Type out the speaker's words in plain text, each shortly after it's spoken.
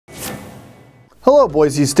Hello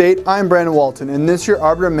Boise State, I'm Brandon Walton, and this is your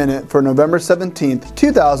Arbiter Minute for November 17th,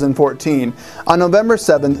 2014. On November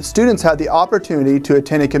 7th, students had the opportunity to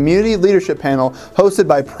attend a community leadership panel hosted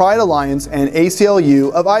by Pride Alliance and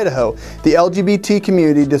ACLU of Idaho. The LGBT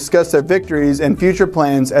community discussed their victories and future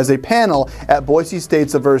plans as a panel at Boise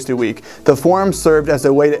State's Diversity Week. The forum served as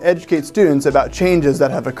a way to educate students about changes that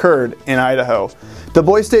have occurred in Idaho. The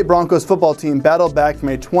Boise State Broncos football team battled back from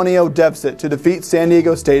a 20-0 deficit to defeat San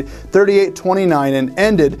Diego State 38-29 and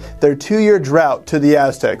ended their two-year drought to the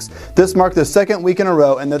Aztecs. This marked the second week in a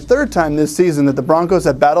row and the third time this season that the Broncos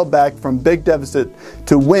have battled back from big deficit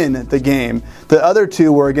to win the game. The other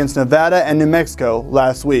two were against Nevada and New Mexico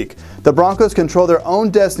last week. The Broncos control their own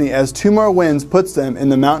destiny as two more wins puts them in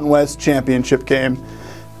the Mountain West Championship game.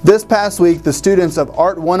 This past week, the students of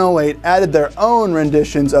Art 108 added their own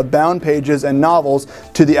renditions of bound pages and novels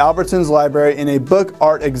to the Albertsons Library in a book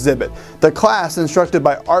art exhibit. The class, instructed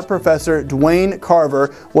by art professor Dwayne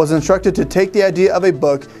Carver, was instructed to take the idea of a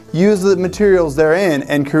book, use the materials therein,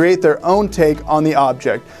 and create their own take on the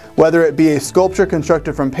object, whether it be a sculpture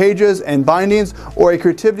constructed from pages and bindings or a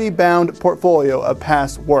creativity-bound portfolio of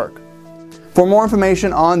past work. For more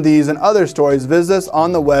information on these and other stories, visit us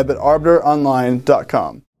on the web at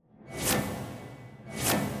arbiteronline.com.